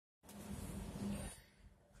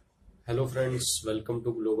Hello friends, welcome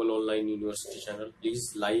to Global Online University channel.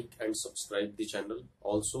 Please like and subscribe the channel.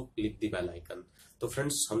 Also click the bell icon. तो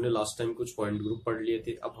friends हमने last time कुछ point group पढ़ लिए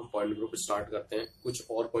थे. अब हम पॉइंट ग्रुप स्टार्ट करते हैं.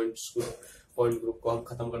 कुछ और पॉइंट ग्रुप को हम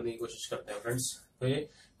खत्म करने की कोशिश करते हैं फ्रेंड्स. तो ये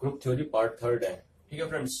ग्रुप थ्योरी पार्ट थर्ड है. ठीक है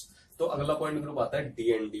फ्रेंड्स. तो अगला पॉइंट ग्रुप आता है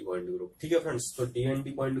डी पॉइंट ग्रुप. ठीक है फ्रेंड्स. तो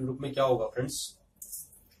डी पॉइंट ग्रुप में क्या होगा फ्रेंड्स,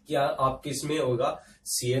 क्या आपके इसमें होगा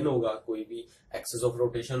Cn होगा, कोई भी एक्सेस ऑफ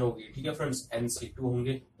रोटेशन होगी. ठीक है फ्रेंड्स. NC2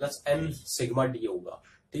 होंगे प्लस N सिग्मा डी होगा.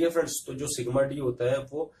 ठीक है फ्रेंड्स. तो जो सिग्मा डी होता है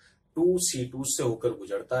वो 2C2 से होकर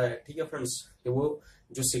गुजरता है. ठीक है फ्रेंड्स. वो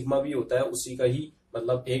जो सिग्मा भी होता है उसी का ही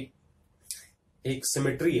मतलब एक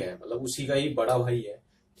सिमेट्री है, मतलब उसी का ही बड़ा भाई है.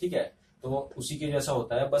 ठीक है. तो उसी के जैसा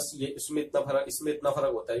होता है, बस ये इसमें इतना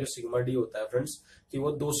फर्क होता है जो सिग्मा डी होता है फ्रेंड्स कि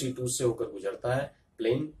वो 2C2 से होकर गुजरता है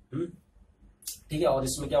प्लेन. ठीक है. और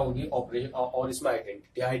इसमें क्या होगी ऑपरेशन, और इसमें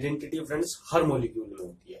आइडेंटिटी फ्रेंड्स हर मॉलिक्यूल में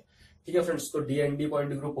होती है. ठीक है फ्रेंड्स. तो डी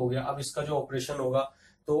पॉइंट ग्रुप हो गया. अब इसका जो ऑपरेशन होगा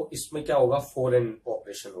तो इसमें क्या होगा 4n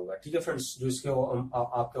ऑपरेशन होगा. ठीक है फ्रेंड्स. जो इसके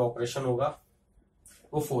आपके ऑपरेशन होगा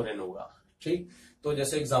वो 4n होगा. ठीक. तो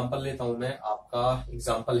जैसे एग्जांपल लेता हूं मैं, आपका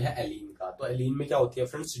एग्जांपल है एलीन का. तो एलीन में क्या होती है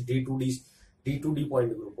फ्रेंड्स, डी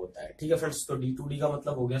पॉइंट ग्रुप होता है. ठीक है फ्रेंड्स. तो डी का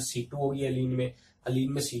मतलब हो गया C2 होगी एलीन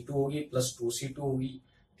में C2 होगी प्लस 2C2 होगी.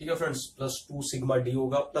 ठीक है फ्रेंड्स. प्लस 2 सिग्मा डी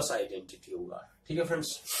होगा प्लस आइडेंटिटी होगा. ठीक है फ्रेंड्स.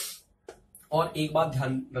 और एक बात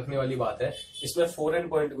ध्यान रखने वाली बात है, इसमें 4n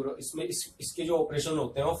पॉइंट ग्रुप, इसमें इसके जो ऑपरेशन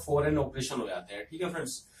होते हैं वो 4n ऑपरेशन हो जाते हैं. ठीक है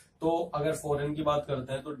फ्रेंड्स. तो अगर 4n की बात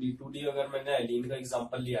करते हैं तो डी अगर मैंने एलीन का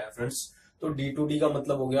एग्जांपल लिया है फ्रेंड्स, तो डी का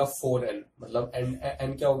मतलब हो गया 4n, मतलब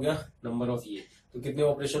n क्या हो गया नंबर ऑफ ये. तो कितने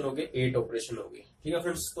ऑपरेशन हो गए, 8 ऑपरेशन हो गए. ठीक है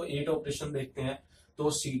फ्रेंड्स. तो 8 ऑपरेशन देखते हैं. तो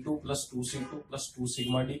C2 plus 2C2 plus 2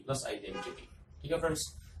 sigma D plus identity. ठीक है फ्रेंड्स.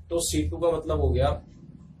 तो C2 का मतलब हो गया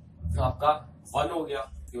आपका 1 हो गया,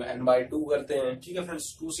 जो n/2 करते हैं. ठीक है फ्रेंड्स.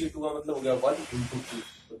 2C2 का मतलब हो गया 1 इंटू 2,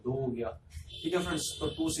 तो 2 हो गया. ठीक है फ्रेंड्स. तो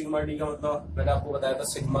 2 सिग्मा डी का मतलब मैंने आपको बताया था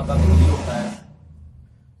सिग्मा का 2 होता है.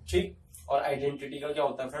 ठीक. और आइडेंटिटी का क्या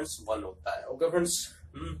होता है फ्रेंड्स, 1 होता है. Okay friends.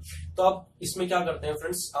 तो अब इसमें क्या करते हैं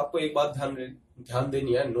फ्रेंड्स, आपको एक बात ध्यान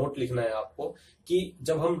देनी है, नोट लिखना है आपको कि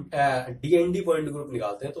जब हम डी पॉइंट ग्रुप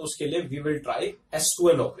निकालते हैं तो उसके लिए we will try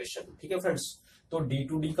S2n operation. ठीक है फ्रेंड्स. तो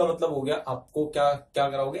डी का मतलब हो गया आपको क्या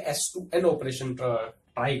कराओगे, S2n ऑपरेशन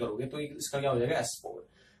ट्राई करोगे, तो इसका क्या हो जाएगा S4.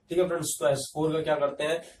 ठीक है फ्रेंड्स. तो S4 का क्या करते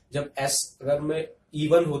हैं, जब S अगर में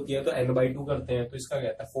इवन होती है तो n/2 करते हैं, तो इसका क्या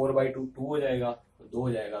है 4/2 2 हो जाएगा, तो 2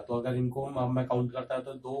 हो जाएगा. तो अगर इनको मैं काउंट करता है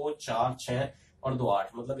तो 2 4 6 और 2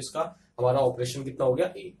 8, मतलब इसका हमारा ऑपरेशन कितना हो गया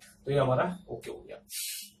 8. तो ये हमारा ओके हो गया.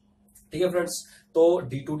 ठीक है फ्रेंड्स. तो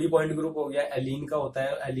डी पॉइंट ग्रुप हो गया. एलीन का होता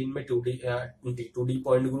है, एलीन में डी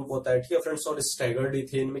पॉइंट ग्रुप होता है. ठीक है फ्रेंड्स. और स्टैगर्ड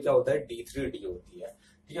इथेन में क्या होता है, D3D होती है.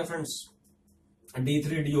 ठीक है फ्रेंड्स.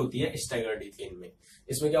 D3D होती है स्टैगर्ड इथेन में.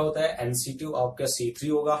 इसमें क्या होता है NC2 आपका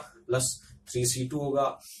C3 होगा प्लस 3C2 होगा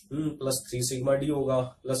प्लस 3 सिग्मा डी होगा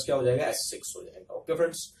प्लस क्या हो जाएगा S6 हो जाएगा. Okay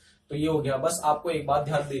friends. तो ये हो गया. बस आपको एक बात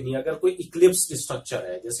ध्यान देनी है, अगर कोई इक्लिप्स स्ट्रक्चर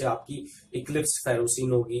है, जैसे आपकी इक्लिप्स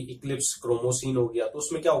फेरोसिन होगी, इक्लिप्स क्रोमोसिन हो गया, तो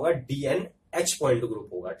उसमें क्या होगा DNH पॉइंट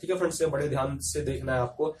ग्रुप होगा. ठीक है फ्रेंड्स. ये बड़े ध्यान से देखना है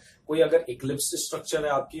आपको. कोई अगर इक्लिप्स स्ट्रक्चर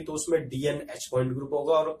है आपकी तो उसमें DNH पॉइंट ग्रुप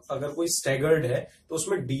होगा, और अगर कोई स्टैगर्ड है तो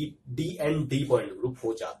उसमें DND पॉइंट ग्रुप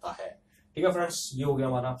हो जाता है. ठीक है फ्रेंड्स. ये हो गया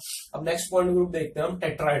हमारा. अब नेक्स्ट पॉइंट ग्रुप देखते हैं हम,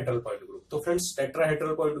 टेट्राहेड्रल पॉइंट ग्रुप. तो फ्रेंड्स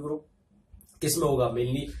टेट्राहेड्रल पॉइंट ग्रुप किसमें होगा,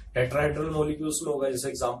 मेनली टेट्राहेड्रल मॉलिक्यूल्स में होगा. जैसे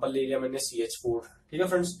एग्जांपल ले लिया मैंने CH4. ठीक है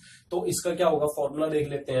फ्रेंड्स. तो इसका क्या होगा, फॉर्मूला देख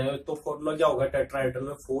लेते हैं. तो फॉर्मूला क्या होगा टेट्राहेड्रल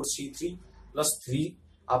में, 4C3 प्लस 3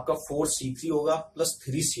 आपका 4C3 होगा प्लस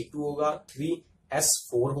 3C2 होगा,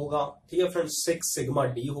 3S4 होगा. ठीक है फ्रेंड्स. 6 सिग्मा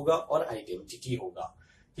डी होगा और आइडेंटिटी होगा.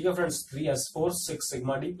 ठीक है friends. 3S4 6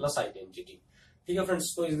 sigma D plus identity. ठीक है फ्रेंड्स.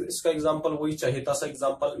 तो इसका एग्जांपल वही चहेता सा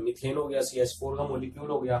एग्जांपल मीथेन हो गया, CH4 का मॉलिक्यूल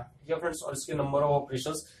हो गया. ठीक है फ्रेंड्स. और इसके नंबर ऑफ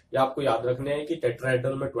ऑपरेशंस ये आपको याद रखने हैं कि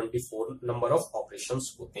टेट्राहेड्रल में 24 नंबर ऑफ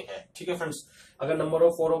ऑपरेशंस होते हैं. ठीक है फ्रेंड्स. अगर नंबर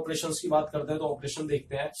ऑफ 4 ऑपरेशंस की बात करते हैं तो ऑपरेशन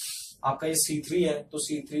देखते हैं. आपका ये C3 है, तो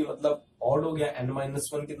C3 मतलब ऑड हो गया,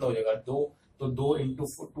 n-1 कितना हो जाएगा 2, तो 2 इंटू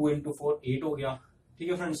 4 8 हो गया. ठीक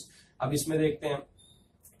है फ्रेंड्स. अब इसमें देखते हैं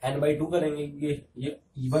n/2 करेंगे, ये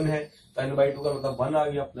इवन है तो n/2 का मतलब 1 आ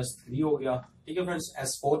गया प्लस 3 हो गया. ठीक है फ्रेंड्स.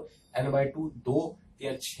 S4 n/2 2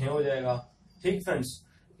 3 6 हो जाएगा. ठीक फ्रेंड्स.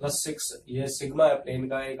 प्लस 6 ये सिग्मा है प्लेन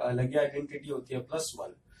का, एक अलग ही आइडेंटिटी होती है प्लस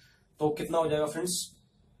 1. तो कितना हो जाएगा फ्रेंड्स,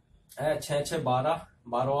 6 6 12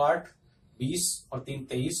 12 8 20 और 3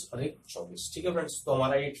 23 और 1 24. ठीक है फ्रेंड्स. तो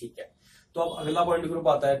हमारा ये ठीक है. तो अब अगला पॉइंट ग्रुप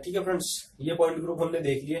आता है. ठीक है फ्रेंड्स. ये पॉइंट ग्रुप हमने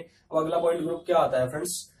देख लिए. अब अगला पॉइंट ग्रुप क्या आता है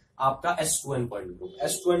फ्रेंड्स, आपका S2n point group.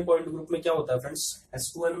 S2n point group में क्या होता है फ्रेंड्स,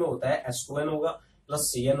 S2n में होता है S2n होगा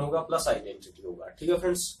प्लस Cn होगा प्लस आइडेंटिटी होगा. ठीक है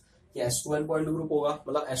फ्रेंड्स. ये S2n पॉइंट ग्रुप होगा,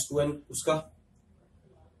 मतलब S2n उसका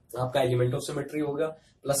आपका एलिमेंट ऑफ सिमेट्री होगा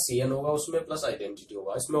प्लस Cn होगा उसमें प्लस आइडेंटिटी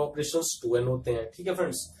होगा, इसमें ऑपरेशन 2n होते हैं। ठीक है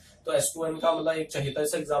फ्रेंड्स, तो S2n का मतलब एक चाहिए था,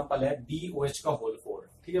 ऐसा एग्जांपल है BOH का होल 4।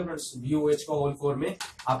 ठीक है फ्रेंड्स, BOH का होल 4 में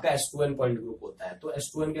आपका S2n पॉइंट ग्रुप होता है। तो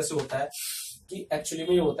S2n कैसे होता है कि एक्चुअली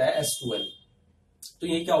में ये होता है S2n, तो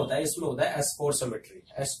ये क्या होता है, इसमें होता है S4 symmetry,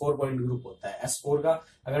 S4 point group होता है। S4 का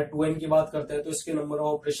अगर 2n की बात करते हैं तो इसके नंबर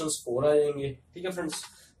ऑफ ऑपरेशंस 4 आ जाएंगे। ठीक है फ्रेंड्स,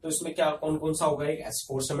 तो इसमें क्या कौन कौन सा होगा, एक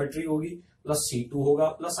S4 सिमेट्री होगी प्लस C2 होगा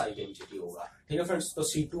प्लस आइडेंटिटी होगा। ठीक है फ्रेंड्स, तो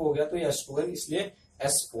C2 हो गया तो ये S2n इसलिए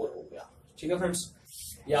S4 हो गया। ठीक है फ्रेंड्स,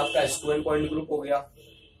 ये आपका S2n पॉइंट ग्रुप हो गया।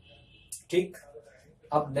 ठीक,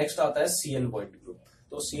 अब नेक्स्ट आता है Cn पॉइंट ग्रुप।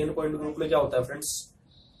 तो Cn पॉइंट ग्रुप में क्या होता है फ्रेंड्स,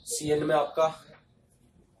 Cn में आपका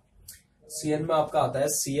आता है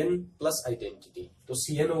Cn प्लस आइडेंटिटी। तो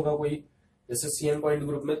Cn होगा कोई, जैसे Cn पॉइंट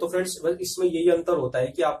ग्रुप में, तो फ्रेंड्स इसमें यही अंतर होता है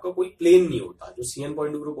कि आपका कोई प्लेन नहीं होता। जो Cn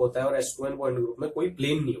पॉइंट ग्रुप होता है और S2n पॉइंट ग्रुप में कोई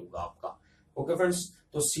प्लेन नहीं होगा आपका। ओके फ्रेंड्स,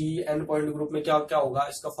 तो Cn पॉइंट ग्रुप में क्या क्या होगा,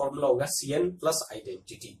 इसका फॉर्मूला होगा Cn प्लस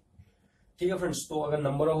आइडेंटिटी। ठीक है फ्रेंड्स, तो अगर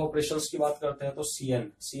नंबर ऑफ ऑपरेशंस की बात करते हैं तो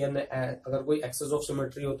Cn अगर कोई एक्सेस ऑफ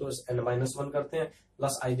सिमेट्री हो तो n-1 करते हैं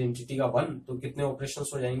प्लस आइडेंटिटी का 1, तो कितने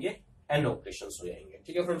ऑपरेशंस हो जाएंगे, n ऑपरेशंस हो जाएंगे।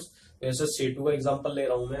 ठीक है फ्रेंड्स, तो ऐसे C2 का एग्जांपल ले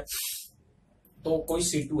रहा हूं मैं, तो कोई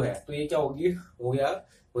C2 है तो ये क्या होगी, हो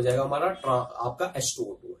जाएगा हमारा आपका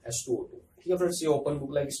H2O2। ठीक है फ्रेंड्स, ये ओपन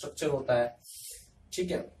बुक लाइक स्ट्रक्चर होता है।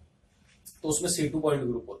 ठीक है, तो उसमें C2 पॉइंट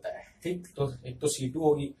ग्रुप होता है। ठीक, तो एक तो C2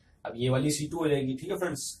 होगी, अब ये वाली C2 हो जाएगी। ठीक है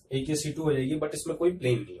फ्रेंड्स, एक ये C2 हो जाएगी, बट इसमें कोई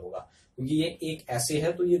प्लेन नहीं होगा क्योंकि ये एक ऐसे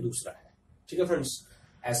है तो ये दूसरा है। ठीक है फ्रेंड्स,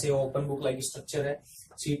 ऐसे ओपन बुक लाइक स्ट्रक्चर है,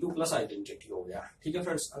 C2 प्लस आइडेंटिटी हो गया। ठीक है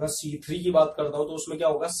फ्रेंड्स, अगर C3 की बात करता हूं तो उसमें क्या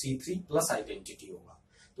होगा, C3 प्लस आइडेंटिटी होगा।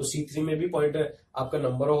 तो C3 में भी पॉइंट आपका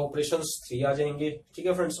नंबर ऑफ ऑपरेशंस 3 आ जाएंगे। ठीक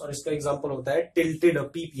है फ्रेंड्स, और इसका एग्जांपल होता है टिल्टेड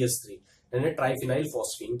PPS3, यानी ट्राइफिनाइल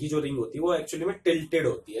फॉस्फीन की जो रिंग होती है वो एक्चुअली में टिल्टेड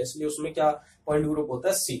होती है, इसलिए उसमें क्या पॉइंट ग्रुप होता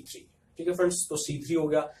है, C3। ठीक है फ्रेंड्स, तो C3 हो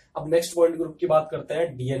गया। अब नेक्स्ट पॉइंट ग्रुप की बात करते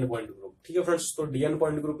हैं, DN पॉइंट ग्रुप। ठीक है फ्रेंड्स, तो DN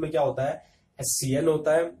पॉइंट ग्रुप में क्या होता है, Cn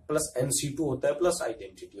होता है प्लस NC2 होता है प्लस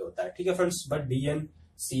आइडेंटिटी होता है। ठीक है फ्रेंड्स, बट DN,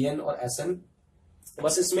 Cn और Sn,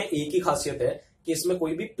 बस इसमें एक ही खासियत है कि इसमें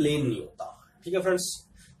कोई भी प्लेन नहीं होता। ठीक है फ्रेंड्स,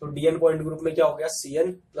 तो DN पॉइंट ग्रुप में क्या हो गया,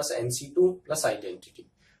 Cn plus NC2 plus identity.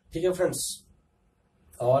 ठीक है फ्रेंड्स,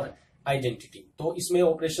 और आइडेंटिटी, तो इसमें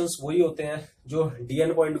ऑपरेशंस वही होते हैं जो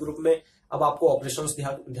DN पॉइंट ग्रुप में। अब आपको ऑपरेशंस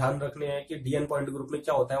ध्यान रखने हैं कि DN पॉइंट ग्रुप में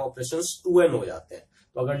क्या होता है, ऑपरेशंस 2n हो जाते हैं।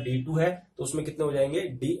 तो अगर D2 है तो उसमें कितने हो जाएंगे,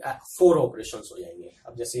 4 ऑपरेशंस हो जाएंगे।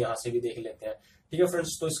 अब जैसे यहां से भी देख लेते हैं। ठीक है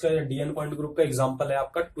फ्रेंड्स, तो इसका DN पॉइंट ग्रुप का एग्जांपल है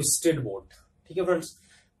आपका ट्विस्टेड बोट। ठीक है फ्रेंड्स,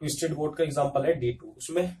 ट्विस्टेड बोट का एग्जांपल है D2।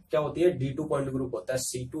 उसमें क्या होती है, D2 पॉइंट ग्रुप होता है,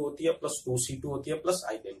 C2 होती है प्लस 2C2 होती है प्लस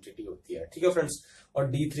आइडेंटिटी होती है। ठीक है फ्रेंड्स,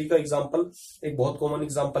 और D3 का एग्जांपल एक बहुत कॉमन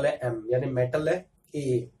एग्जांपल है M, यानी मेटल है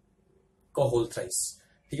A का होल थ्राइस।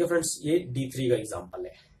 ठीक है फ्रेंड्स, ये D3 का एग्जांपल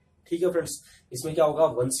है। ठीक है फ्रेंड्स, इसमें क्या होगा,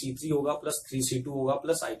 1C3 होगा प्लस 3C2 होगा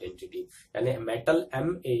प्लस आइडेंटिटी, यानी मेटल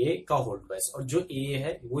MAA का होल ट्वाइस, और जो AA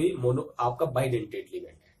है वही मोनो आपका बाइडेंटेड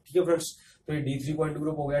एलिमेंट है। ठीक है फ्रेंड्स, तो ये D3 पॉइंट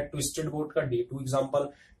ग्रुप हो गया। ट्विस्टेड बोट का D2 example,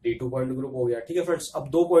 D2 point group हो गया। ठीक है फ्रेंड्स, अब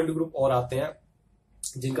 2 पॉइंट ग्रुप और आते हैं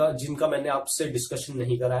जिनका मैंने आपसे डिस्कशन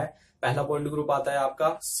नहीं करा है। पहला पॉइंट ग्रुप आता है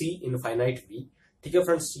आपका C इनफाइनाइट V। ठीक है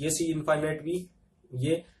फ्रेंड्स, ये C इनफाइनाइट V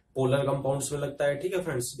ये पोलर कंपाउंड्स में लगता है। ठीक है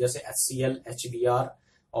फ्रेंड्स, जैसे HCl, HBr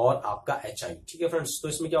और आपका HI। ठीक है फ्रेंड्स, तो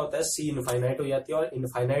इसमें क्या होता है, C इनफाइनाइट हो जाती है और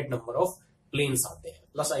इनफाइनाइट नंबर ऑफ प्लेन्स आते हैं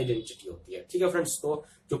प्लस आइडेंटिटी होती है। ठीक है फ्रेंड्स, तो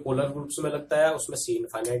जो पोलर ग्रुप्स में लगता है उसमें C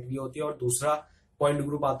इनफाइनाइट भी होती है, और दूसरा पॉइंट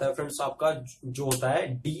ग्रुप आता है फ्रेंड्स आपका जो होता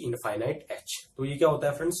है D इनफाइनाइट H। तो ये क्या होता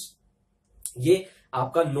है फ्रेंड्स, ये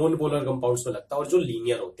आपका नॉन पोलर कंपाउंड्स में लगता है और जो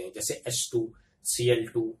लीनियर होते हैं, जैसे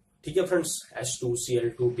H2Cl2। ठीक है फ्रेंड्स,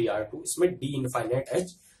 H2Cl2Br2, इसमें D infinite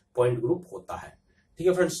H point group होता है। ठीक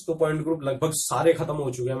है फ्रेंड्स, तो पॉइंट ग्रुप लगभग सारे खत्म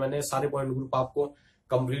हो चुके हैं, मैंने सारे पॉइंट ग्रुप आपको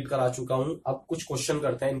कंप्लीट करा चुका हूं। अब कुछ क्वेश्चन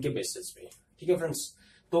करते हैं इनके बेसिस पे। ठीक है फ्रेंड्स,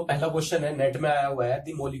 तो पहला क्वेश्चन है, नेट में आया हुआ है,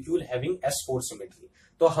 the molecule having S4 symmetry.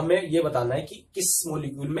 तो हमें ये बताना है कि किस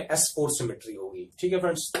मॉलिक्यूल में S4 सिमेट्री होगी। ठीक है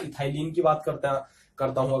फ्रेंड्स, तो इथाइलिन की बात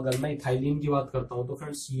करता हूं। अगर मैं इथाइलिन की बात करता हूं तो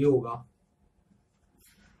फ्रेंड्स ये होगा,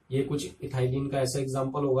 ये कुछ इथाइलिन का ऐसा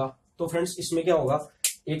एग्जांपल होगा। तो फ्रेंड्स इसमें क्या होगा,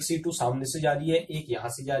 एक C2 सामने से जा रही है, एक यहां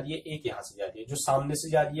से जा रही है, एक यहां से जा रही है। जो सामने से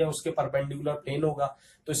जा रही है उसके परपेंडिकुलर प्लेन होगा,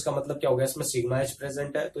 तो इसका मतलब क्या होगा, इसमें सिग्मा H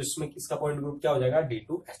प्रेजेंट है, तो इसमें इसका पॉइंट ग्रुप क्या हो जाएगा,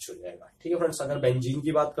 D2H हो जाएगा। ठीक है फ्रेंड्स, अगर बेंजीन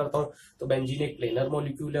की बात करता हूं तो बेंजीन एक प्लेनर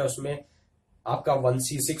मॉलिक्यूल है, उसमें आपका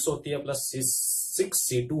 1C6 होती है प्लस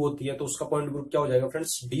 6C2 होती है, तो उसका पॉइंट ग्रुप क्या हो जाएगा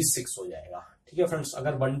फ्रेंड्स, D6 हो जाएगा। ठीक है फ्रेंड्स,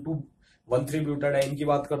 अगर 1,2,1,3 ब्यूटाडाइन की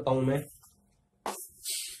बात करता हूं मैं,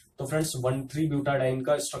 तो फ्रेंड्स 1,3 ब्यूटाडाइन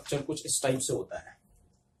का स्ट्रक्चर कुछ इस टाइप से होता है।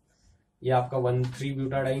 ये आपका 1,3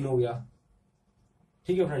 ब्यूटाडाइन हो गया।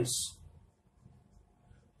 ठीक है फ्रेंड्स,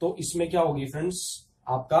 तो इसमें क्या होगी फ्रेंड्स,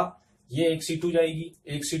 आपका ये एक C2 जाएगी,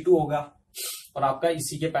 एक C2 होगा और आपका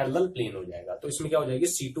इसी के पैरेलल प्लेन हो जाएगा, तो इसमें क्या हो जाएगी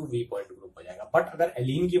C2V पॉइंट ग्रुप हो जाएगा। बट अगर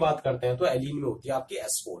एलीन की बात करते हैं तो एलीन में होती है आपकी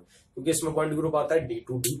S4, क्योंकि इसमें पॉइंट ग्रुप आता है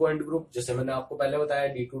D2D पॉइंट ग्रुप। जैसे मैंने आपको पहले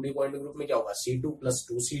बताया D2D पॉइंट ग्रुप में क्या होगा, C2 plus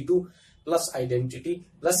 2C2 plus identity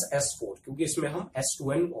plus S4, क्योंकि इसमें हम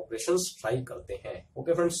S2N ऑपरेशन ट्राई करते हैं।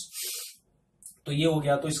 ओके फ्रेंड्स, तो ये हो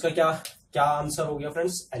गया। तो इसका क्या क्या आंसर हो गया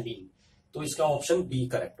फ्रेंड्स, एलीन। तो इसका ऑप्शन बी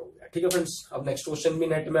करेक्ट हो गया। ठीक है फ्रेंड्स, अब नेक्स्ट क्वेश्चन भी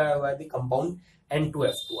नेट में आया हुआ है, कंपाउंड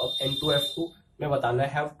N2F2। अब N2F2 में बताना है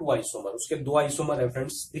हैव 2 आइसोमर, उसके 2 आइसोमर है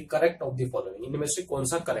friends, the correct of the following, इनमें से कौन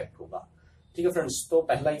सा करेक्ट होगा। ठीक है फ्रेंड्स, तो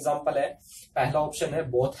पहला एग्जांपल है, पहला ऑप्शन है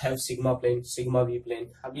both have sigma plane sigma we plane.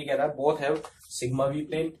 अब ये कह रहा है both have sigma we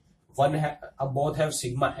plane, one है, अब both have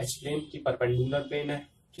sigma H plane की परपेंडिकुलर प्लेन है।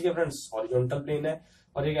 ठीक है फ्रेंड्स, हॉरिजॉन्टल प्लेन है,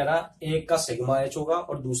 और ये कह रहा है एक का सिग्मा एच होगा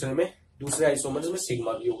और दूसरे आइसोमर्स में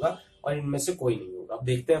सिग्मा वी होगा और इनमें से कोई नहीं होगा। अब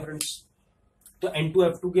देखते हैं फ्रेंड्स, तो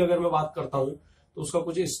N2F2 की अगर मैं बात करता हूं तो उसका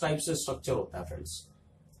कुछ इस टाइप से स्ट्रक्चर होता है फ्रेंड्स,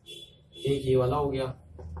 एक ये वाला हो गया।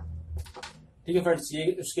 ठीक है फ्रेंड्स,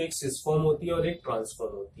 ये उसकी एक सिस फॉर्म होती है और एक ट्रांस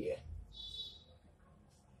फॉर्म होती है।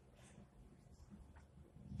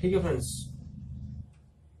 ठीक है फ्रेंड्स,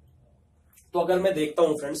 तो अगर मैं देखता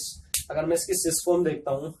हूं फ्रेंड्स, अगर मैं इसकी सिस फॉर्म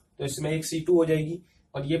देखता हूं तो इसमें एक C2 हो जाएगी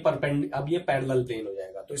और ये अब ये पैरेलल प्लेन हो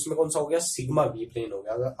जाएगा, तो इसमें कौन सा हो गया, सिग्मा बी प्लेन हो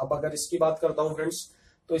गया। अब अगर इसकी बात करता हूं फ्रेंड्स,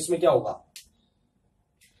 तो इसमें क्या होगा,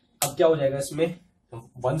 अब क्या हो जाएगा, इसमें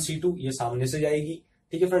 1C2 ये सामने से जाएगी।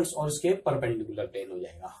 ठीक है फ्रेंड्स, और इसके परपेंडिकुलर प्लेन हो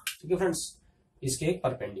जाएगा। ठीक है फ्रेंड्स, इसके एक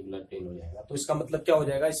परपेंडिकुलर प्लेन हो जाएगा, तो इसका मतलब क्या हो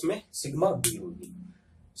जाएगा, इसमें सिग्मा बी होगी,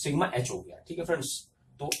 सिग्मा एच हो गया। ठीक है फ्रेंड्स,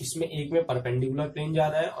 तो इसमें एक में परपेंडिकुलर प्लेन जा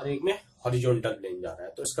रहा है और एक में हॉरिजॉन्टल प्लेन जा रहा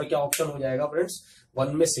है, तो इसका क्या ऑप्शन हो जाएगा फ्रेंड्स,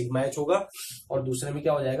 वन में सिग्मा एच होगा और दूसरे में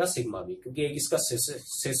क्या हो जाएगा, सिग्मा बी, क्योंकि एक इसका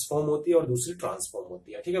सिस फॉर्म होती है और दूसरी ट्रांसफॉर्म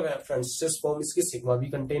होती है। ठीक है फ्रेंड्स, सिस फॉर्म इसकी सिग्मा बी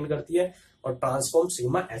कंटेन करती है और ट्रांसफॉर्म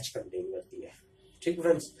सिग्मा एच कंटेन करती है। ठीक है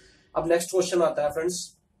फ्रेंड्स, अब नेक्स्ट क्वेश्चन आता है फ्रेंड्स,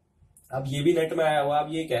 अब ये भी नेट में आया हुआ,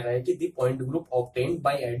 अब ये कह रहा है कि the point group obtained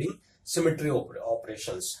by adding symmetry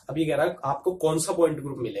operations. अब ये कह रहा है आपको कौन सा पॉइंट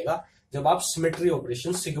ग्रुप मिलेगा जब आप symmetry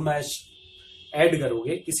operation sigma H add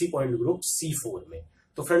करोगे किसी पॉइंट ग्रुप C4 में।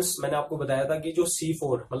 तो फ्रेंड्स, मैंने आपको बताया था कि जो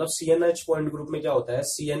C4 मतलब CnH पॉइंट ग्रुप में क्या होता है,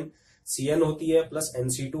 CN होती है प्लस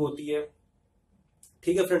NC2 होती है।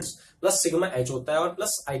 ठीक है फ्रेंड्स, प्लस सिग्मा एच होता है और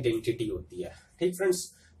प्लस आइडेंटिटी होती है। ठीक फ्रेंड्स,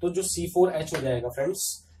 तो जो C4H हो जाएगा फ्रेंड्स,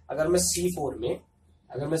 अगर मैं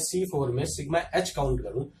C4 में सिग्मा एच काउंट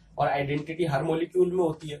करूं और आइडेंटिटी हर मॉलिक्यूल में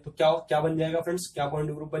होती है, तो क्या क्या बन जाएगा फ्रेंड्स, क्या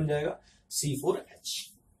पॉइंट ग्रुप बन जाएगा, C4H।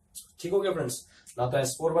 ठीक हो गया फ्रेंड्स, ना तो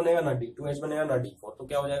S4 बनेगा, ना D2H बनेगा, ना D4, तो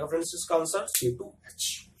क्या हो जाएगा फ्रेंड्स, इसका आंसर C2H।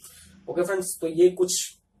 ओके फ्रेंड्स, तो ये कुछ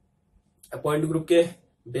पॉइंट ग्रुप के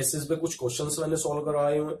बेसिस पे कुछ क्वेश्चंस मैंने सॉल्व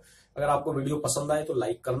करवाए हुए। अगर आपको वीडियो पसंद आए तो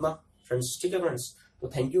लाइक करना फ्रेंड्स। ठीक है फ्रेंड्स, तो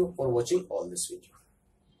thank you for watching all this video.